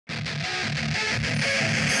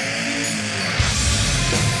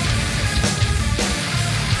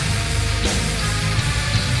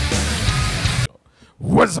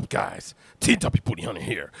What is up, guys? TW Booty Hunter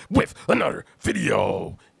here with another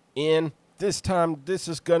video. And this time, this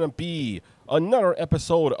is gonna be another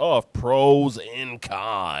episode of Pros and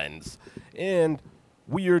Cons. And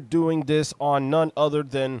we are doing this on none other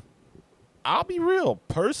than, I'll be real,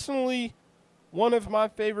 personally, one of my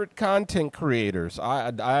favorite content creators.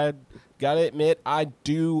 I gotta admit, I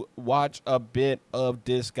do watch a bit of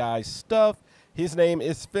this guy's stuff. His name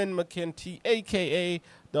is Mckenty, a.k.a.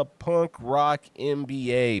 the Punk Rock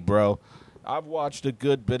MBA, bro. I've watched a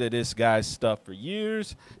good bit of this guy's stuff for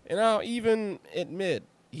years, and I'll even admit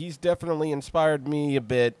he's definitely inspired me a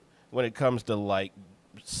bit when it comes to, like,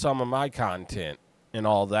 some of my content and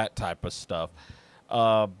all that type of stuff.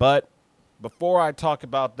 But before I talk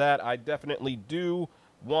about that, I definitely do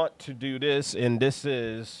want to do this, and this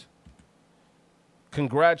is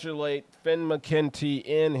congratulate Mckenty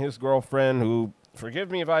and his girlfriend, who, forgive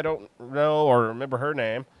me if I don't know or remember her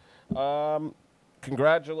name.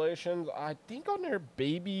 Congratulations, I think, on their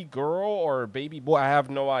baby girl or baby boy. I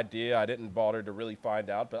have no idea. I didn't bother to really find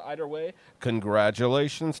out. But either way,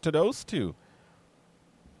 congratulations to those two.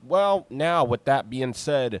 Well, now, with that being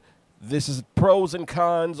said, this is Pros and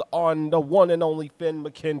Cons on the one and only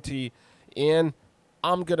Mckenty. And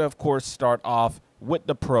I'm going to, of course, start off with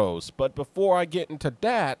the pros. But before I get into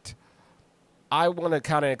that, I want to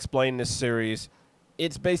kind of explain this series.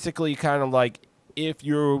 It's basically kind of like, if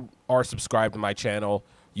you are subscribed to my channel,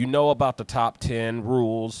 you know about the top 10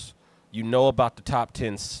 rules. You know about the top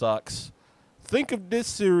 10 sucks. Think of this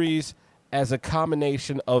series as a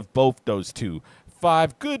combination of both those two.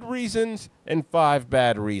 5 good reasons and 5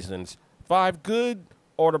 bad reasons. 5 good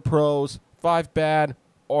or the pros, 5 bad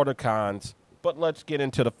or the cons. But let's get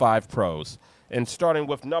into the 5 pros. And starting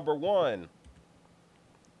with number 1.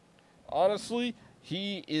 Honestly,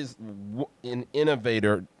 he is an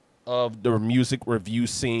innovator of the music review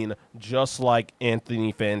scene, just like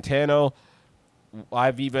Anthony Fantano.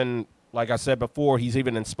 I've even, like I said before, he's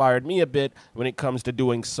even inspired me a bit when it comes to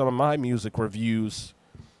doing some of my music reviews,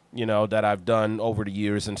 you know, that I've done over the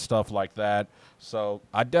years and stuff like that. So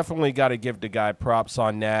I definitely got to give the guy props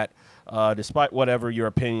on that. Despite whatever your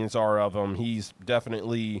opinions are of him, he's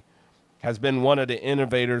definitely has been one of the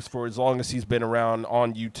innovators for as long as he's been around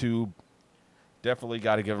on YouTube. Definitely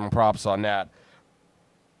got to give him props on that.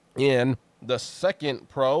 And the second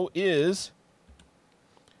pro is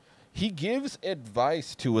he gives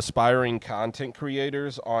advice to aspiring content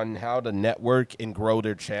creators on how to network and grow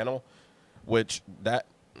their channel, which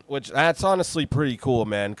that's honestly pretty cool,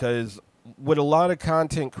 man, because with a lot of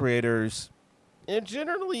content creators, they're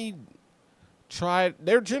generally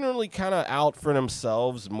kind of out for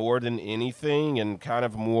themselves more than anything, and kind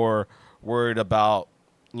of more worried about,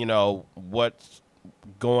 you know, what's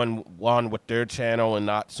going on with their channel, and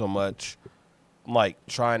not so much like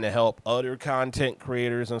trying to help other content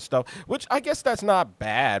creators and stuff, which I guess that's not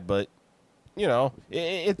bad, but you know,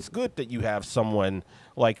 it's good that you have someone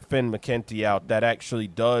like Mckenty out that actually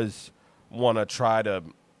does want to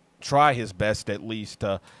try his best, at least,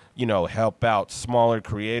 to, you know, help out smaller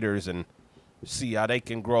creators and see how they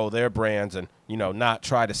can grow their brands, and, you know, not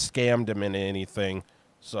try to scam them into anything.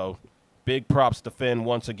 So big props to Finn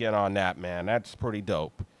once again on that, man. That's pretty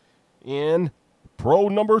dope. And pro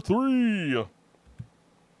number 3.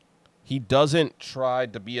 He doesn't try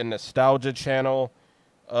to be a nostalgia channel,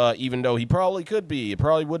 even though he probably could be. It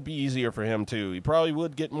probably would be easier for him, too. He probably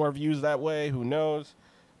would get more views that way. Who knows?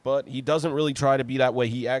 But he doesn't really try to be that way.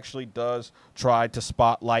 He actually does try to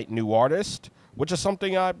spotlight new artists, which is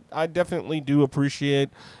something I definitely do appreciate,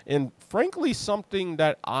 and frankly something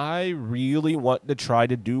that I really want to try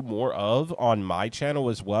to do more of on my channel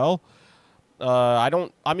as well. I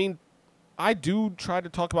do try to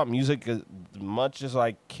talk about music as much as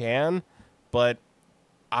I can, but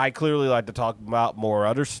I clearly like to talk about more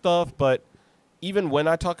other stuff. But even when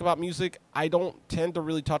I talk about music, I don't tend to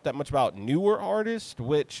really talk that much about newer artists,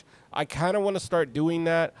 which I kind of want to start doing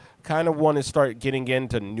that. Kind of want to start getting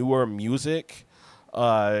into newer music,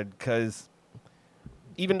 because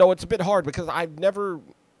even though it's a bit hard, because I've never,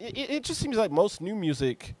 it just seems like most new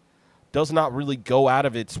music does not really go out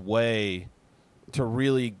of its way to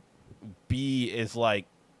really be as, like,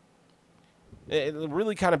 it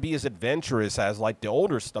really kind of be as adventurous as, like, the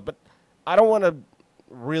older stuff. But I don't want to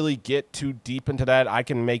really get too deep into that. I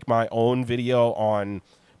can make my own video on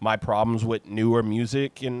my problems with newer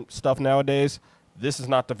music and stuff nowadays. This is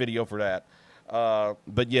not the video for that.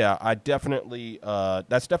 But yeah, I definitely,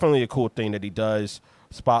 that's definitely a cool thing that he does,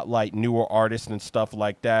 spotlight newer artists and stuff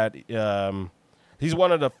like that. he's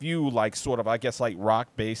one of the few, like, sort of, I guess, like,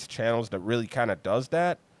 rock-based channels that really kind of does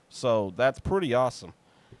that. So that's pretty awesome.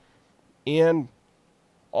 And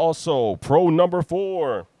also, pro number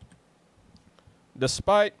 4.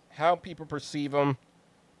 Despite how people perceive him,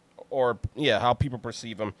 how people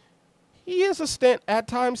perceive him, he is a stand. At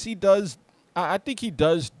times, he does. I think he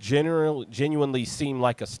does genuinely seem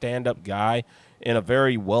like a stand-up guy and a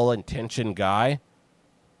very well-intentioned guy.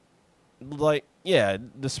 Like, yeah,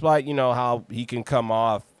 despite, you know, how he can come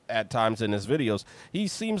off at times in his videos, he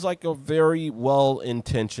seems like a very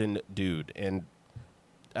well-intentioned dude, and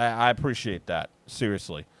I appreciate that,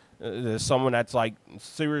 seriously. There's someone that's, like,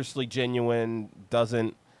 seriously genuine,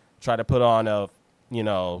 doesn't try to put on a, you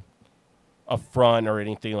know, a front or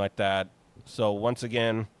anything like that. So, once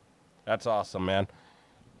again, that's awesome, man.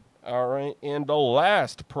 All right, and the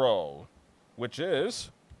last pro, which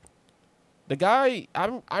is the guy,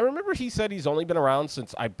 I remember he said he's only been around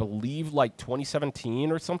since, I believe, like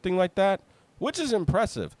 2017 or something like that, which is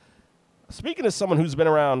impressive. Speaking of someone who's been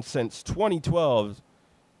around since 2012,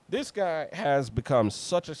 this guy has become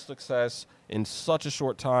such a success in such a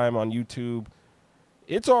short time on YouTube.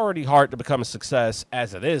 It's already hard to become a success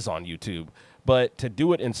as it is on YouTube, but to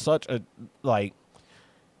do it in such a, like,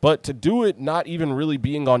 but to do it not even really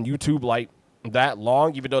being on YouTube, like, that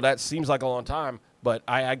long, even though that seems like a long time, but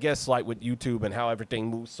I guess, like, with YouTube and how everything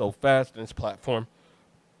moves so fast in this platform,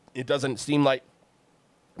 it doesn't seem like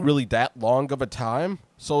really that long of a time.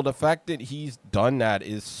 So the fact that he's done that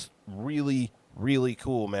is really, really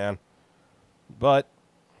cool, man. But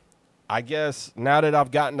I guess now that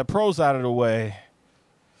I've gotten the pros out of the way,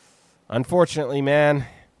 unfortunately, man,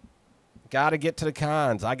 got to get to the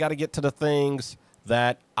cons. I got to get to the things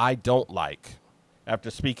that I don't like.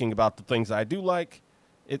 After speaking about the things I do like,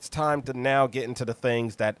 it's time to now get into the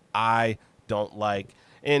things that I don't like.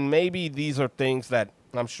 And maybe these are things that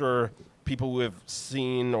I'm sure people who have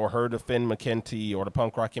seen or heard of Finn Mckenty or the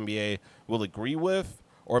Punk Rock NBA will agree with,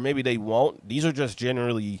 or maybe they won't. These are just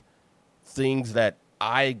generally things that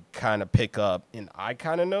I kind of pick up and I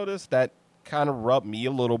kind of notice that kind of rub me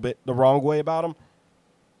a little bit the wrong way about them.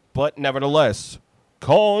 But nevertheless,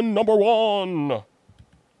 con number 1.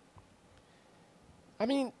 I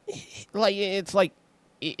mean, like, it's like,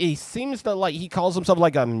 he seems to, like, he calls himself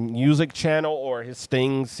like a music channel, or his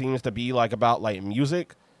thing seems to be like about, like,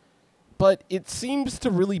 music. But it seems to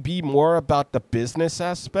really be more about the business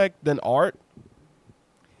aspect than art.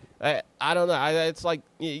 I don't know. It's like,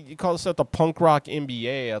 you call yourself the Punk Rock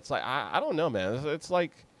NBA. It's like, I don't know, man. It's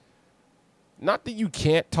like, not that you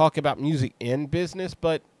can't talk about music in business,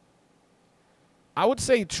 but I would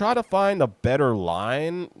say try to find a better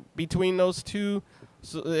line between those two.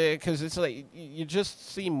 So, because it's like, you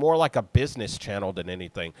just seem more like a business channel than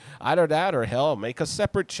anything. Either that or, hell, make a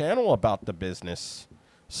separate channel about the business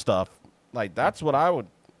stuff. Like, that's what I would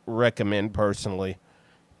recommend personally.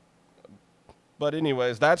 But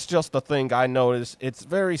anyways, that's just the thing I noticed. It's a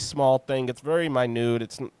very small thing. It's very minute.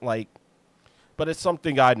 It's like, but it's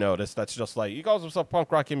something I noticed that's just like, he calls himself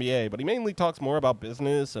Punk Rock NBA, but he mainly talks more about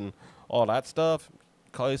business and all that stuff.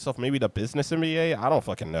 Call yourself maybe the Business NBA? I don't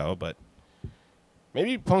fucking know, but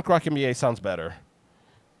maybe Punk Rock NBA sounds better.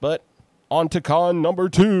 But on to con number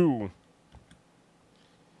 2.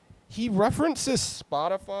 He references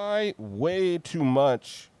Spotify way too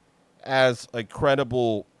much as a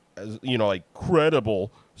credible,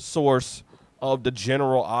 credible source of the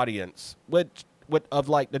general audience, of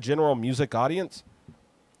like the general music audience,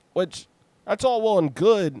 which that's all well and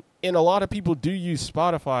good. And a lot of people do use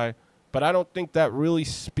Spotify, but I don't think that really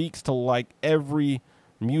speaks to like every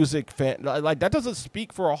music fan. Like, that doesn't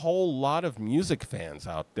speak for a whole lot of music fans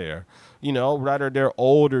out there, whether they're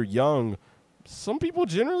old or young. Some people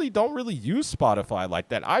generally don't really use Spotify like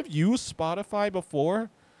that. I've used Spotify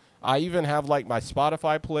before. I even have like my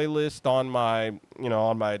Spotify playlist on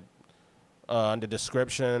my, on the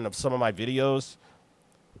description of some of my videos,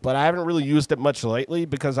 but I haven't really used it much lately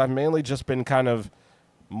because I've mainly just been kind of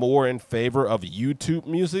more in favor of YouTube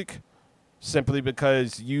music, simply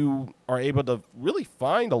because you are able to really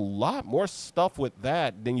find a lot more stuff with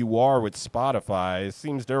that than you are with Spotify. It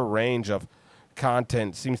seems their range of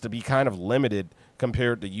content seems to be kind of limited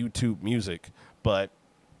compared to YouTube music. But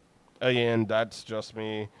again, that's just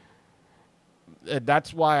me.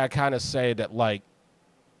 That's why I kind of say that, like,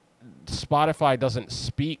 Spotify doesn't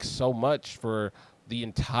speak so much for the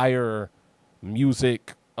entire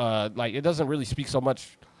music. Like, it doesn't really speak so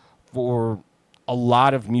much for a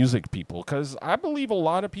lot of music people, because I believe a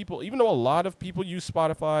lot of people, even though a lot of people use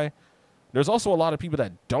Spotify, there's also a lot of people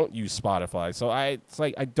that don't use Spotify. So it's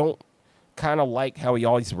like, I don't kind of like how he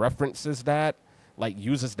always references that, like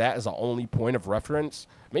uses that as the only point of reference.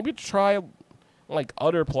 Maybe try, like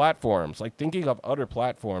other platforms, like thinking of other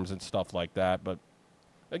platforms and stuff like that. But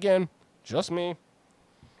again, just me.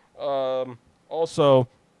 Also,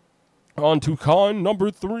 on to con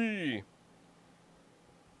number 3.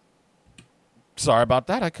 Sorry about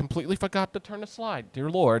that. I completely forgot to turn the slide. Dear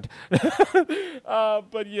Lord.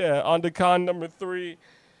 But yeah, on to con number 3.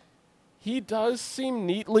 He does seem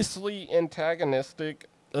needlessly antagonistic,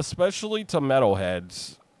 especially to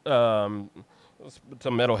metalheads. To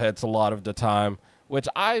metalheads a lot of the time, which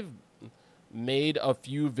I've made a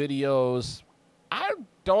few videos. I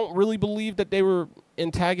don't really believe that they were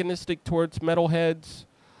antagonistic towards metalheads.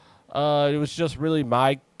 It was just really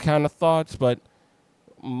my kind of thoughts, but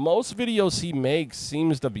most videos he makes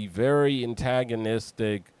seems to be very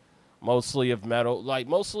antagonistic, mostly of metal, like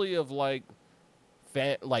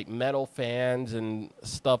like metal fans and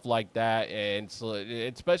stuff like that, and so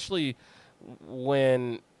especially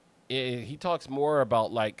when he talks more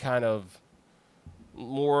about like kind of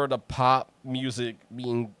more the pop music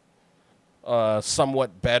being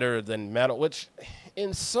somewhat better than metal, which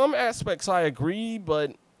in some aspects I agree,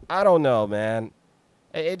 but I don't know, man.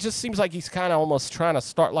 It just seems like he's kind of almost trying to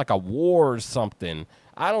start like a war or something.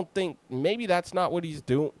 I don't think, maybe that's not what he's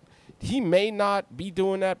doing. He may not be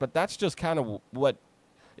doing that, but that's just kind of what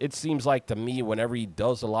it seems like to me whenever he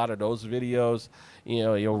does a lot of those videos. You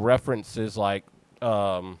know, he'll references like,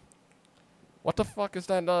 what the fuck is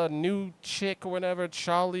that new chick or whatever,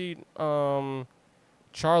 Charlie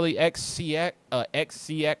XCX,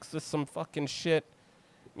 XCX is some fucking shit.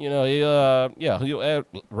 You know, he'll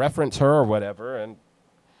reference her or whatever, and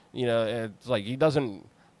you know, it's like he doesn't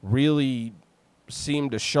really seem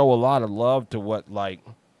to show a lot of love to what, like,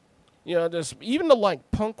 you know, there's even the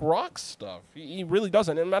like punk rock stuff. He really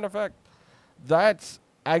doesn't. And matter of fact, that's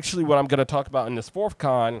actually what I'm going to talk about in this 4th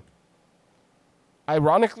con.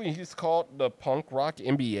 Ironically, he's called the Punk Rock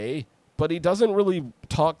NBA, but he doesn't really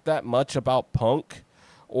talk that much about punk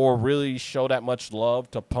or really show that much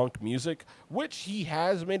love to punk music, which he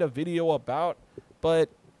has made a video about, but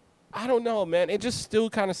I don't know, man. It just still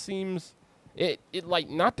kind of seems, it like,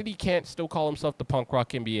 not that he can't still call himself the Punk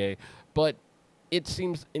Rock NBA, but it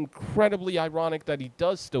seems incredibly ironic that he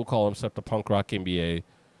does still call himself the Punk Rock NBA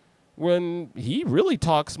when he really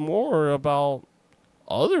talks more about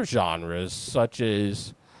other genres such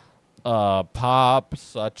as pop,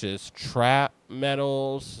 such as trap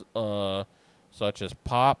metals, such as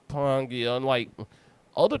pop punk, you know, and like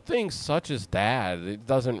other things such as that. It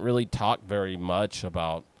doesn't really talk very much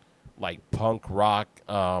about like punk rock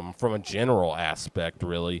from a general aspect,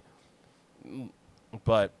 really.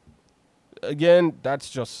 But again, that's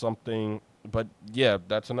just something. But yeah,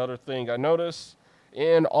 that's another thing I noticed.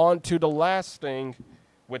 And on to the last thing,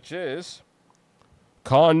 which is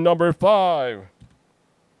con number 5.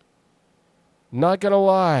 Not gonna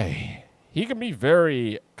lie, he can be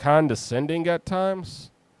very condescending at times,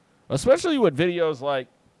 especially with videos like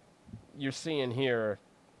you're seeing here,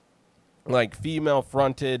 like female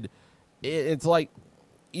fronted. It's like,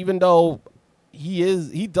 even though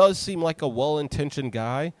he does seem like a well-intentioned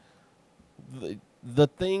guy, the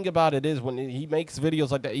thing about it is when he makes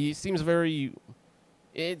videos like that, it seems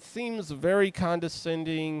very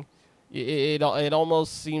condescending. It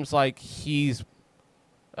almost seems like he's,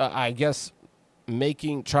 I guess,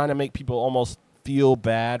 trying to make people almost feel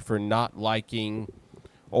bad for not liking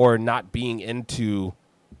or not being into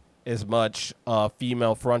as much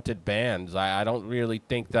female-fronted bands. I don't really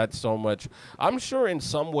think that's so much. I'm sure in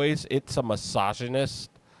some ways it's a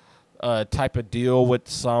misogynist type of deal with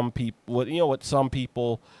some people. You know, with some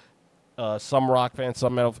people, some rock fans,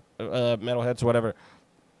 some metalheads, whatever.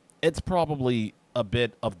 It's probably a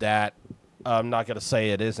bit of that. I'm not gonna say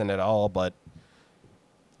it isn't at all, but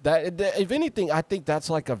that if anything, I think that's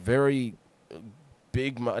like a very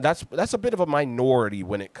big. That's a bit of a minority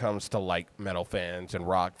when it comes to like metal fans and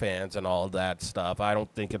rock fans and all that stuff. I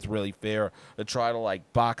don't think it's really fair to try to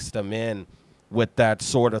like box them in with that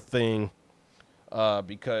sort of thing,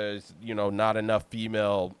 because you know not enough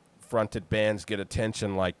female fronted bands get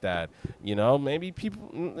attention like that. You know, maybe people.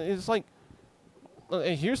 It's like,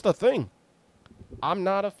 here's the thing. I'm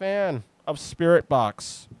not a fan of Spirit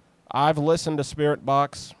Box. I've listened to Spirit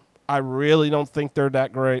Box. I really don't think they're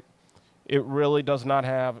that great. It really does not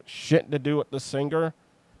have shit to do with the singer.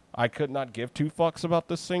 I could not give 2 fucks about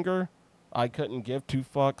the singer. I couldn't give 2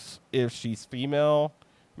 fucks if she's female,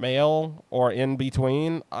 male, or in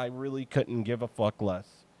between. I really couldn't give a fuck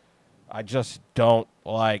less. I just don't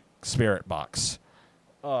like Spirit Box.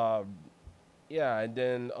 Yeah, and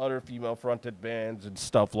then other female-fronted bands and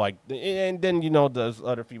stuff like, and then, you know, those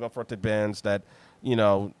other female-fronted bands that, you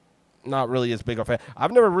know, not really as big a fan.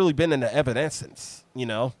 I've never really been into Evanescence, you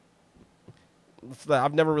know.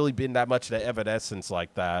 I've never really been that much to Evanescence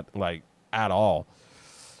like that, like at all.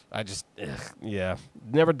 I just, yeah,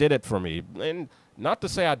 never did it for me. And not to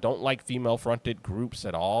say I don't like female-fronted groups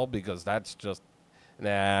at all, because that's just,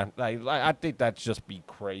 nah. I think that's just be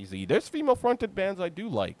crazy. There's female-fronted bands I do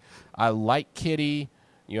like. I like Kitty.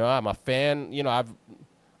 You know, I'm a fan. You know, I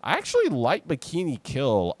actually like Bikini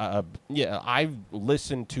Kill. Yeah, I've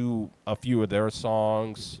listened to a few of their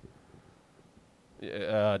songs.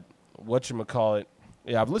 Whatchamacallit.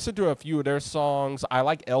 Yeah, I've listened to a few of their songs. I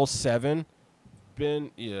like L7.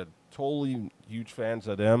 Been totally huge fans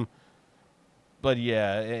of them. But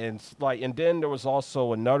yeah, and then there was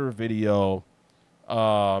also another video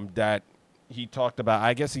that he talked about.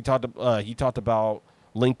 I guess he talked about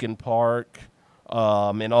Linkin Park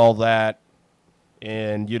and all that.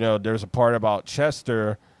 And you know, there's a part about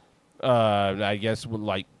Chester. I guess would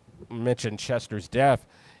like mention Chester's death.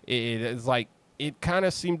 It's like it kind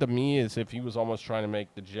of seemed to me as if he was almost trying to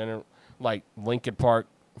make the general like Linkin Park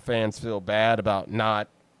fans feel bad about not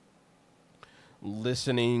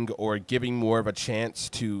listening or giving more of a chance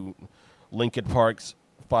to Linkin Park's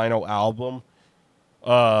final album,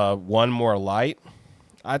 One More Light.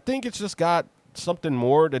 I think it's just got something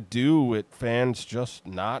more to do with fans just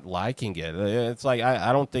not liking it. It's like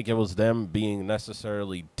I don't think it was them being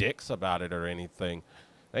necessarily dicks about it or anything.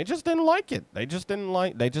 They just didn't like it. They just didn't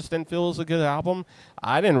feel it was a good album.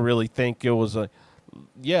 I didn't really think it was I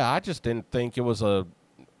just didn't think it was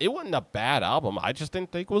it wasn't a bad album. I just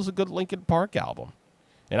didn't think it was a good Linkin Park album.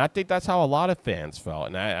 And I think that's how a lot of fans felt.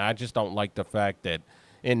 And I just don't like the fact that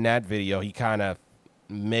in that video he kind of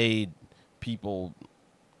made people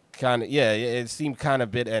it seemed kind of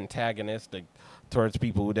a bit antagonistic towards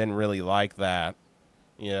people who didn't really like that,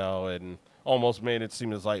 you know, and almost made it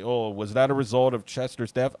seem as like, oh, was that a result of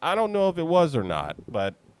Chester's death? I don't know if it was or not,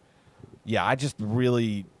 but yeah, I just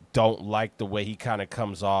really don't like the way he kind of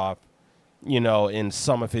comes off, you know, in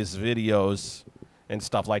some of his videos and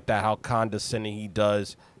stuff like that, how condescending he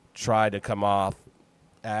does try to come off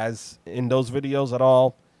as in those videos at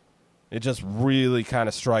all. It just really kind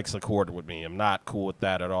of strikes a chord with me. I'm not cool with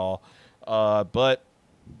that at all. But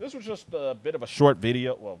this was just a bit of a short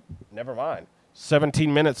video. Well, never mind.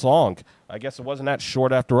 17 minutes long. I guess it wasn't that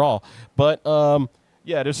short after all. But,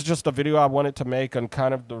 yeah, this is just a video I wanted to make on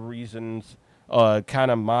kind of the reasons,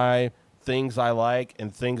 kind of my things I like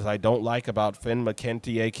and things I don't like about Finn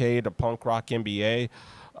Mckenty, a.k.a. the Punk Rock NBA.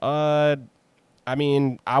 I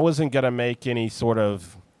mean, I wasn't going to make any sort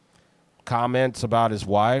of comments about his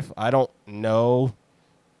wife. I don't know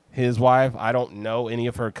his wife. I don't know any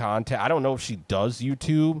of her content. I don't know if she does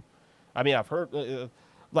YouTube. I mean, I've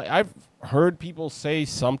heard people say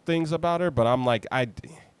some things about her, but I'm like, I'm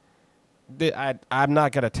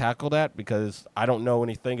not going to tackle that because I don't know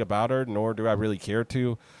anything about her, nor do I really care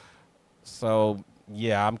to. So,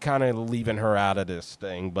 yeah, I'm kind of leaving her out of this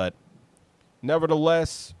thing. But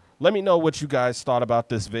nevertheless, let me know what you guys thought about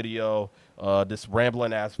this video, this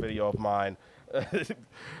rambling-ass video of mine.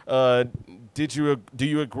 Do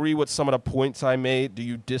you agree with some of the points I made? Do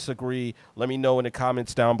you disagree? Let me know in the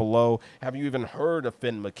comments down below. Have you even heard of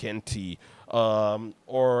Finn Mckenty?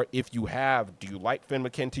 Or if you have, do you like Finn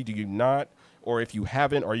Mckenty? Do you not? Or if you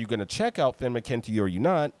haven't, are you going to check out Finn Mckenty or are you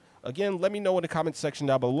not? Again, let me know in the comment section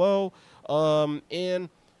down below. And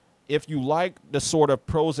if you like the sort of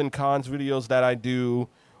pros and cons videos that I do,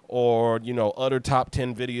 or, you know, other top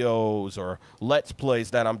 10 videos or Let's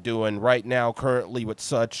Plays that I'm doing right now currently with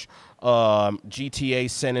such GTA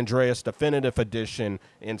San Andreas Definitive Edition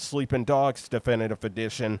and Sleeping Dogs Definitive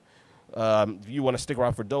Edition. If you want to stick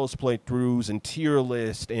around for those playthroughs and tier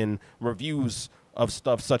list and reviews of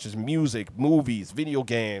stuff such as music, movies, video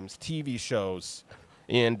games, TV shows,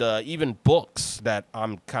 and even books that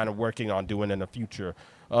I'm kind of working on doing in the future.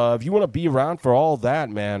 If you want to be around for all that,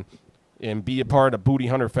 man, and be a part of the Booty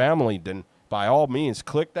Hunter family, then by all means,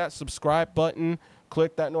 click that subscribe button,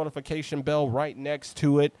 click that notification bell right next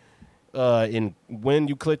to it. And when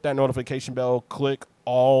you click that notification bell, click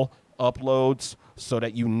all uploads so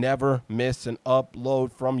that you never miss an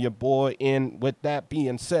upload from your boy. And with that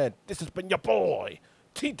being said, this has been your boy,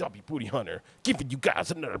 TW Booty Hunter, giving you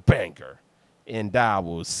guys another banger. And I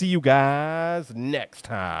will see you guys next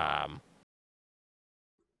time.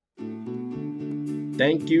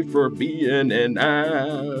 Thank you for being an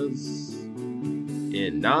ass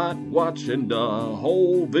and not watching the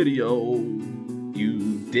whole video.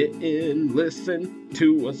 You didn't listen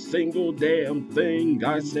to a single damn thing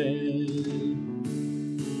I said.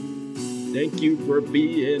 Thank you for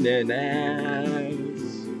being an ass,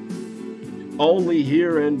 only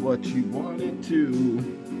hearing what you wanted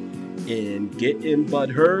to and getting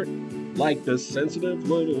butthurt like the sensitive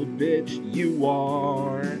little bitch you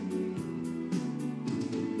are.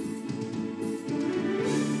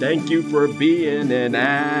 Thank you for being an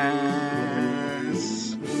ass.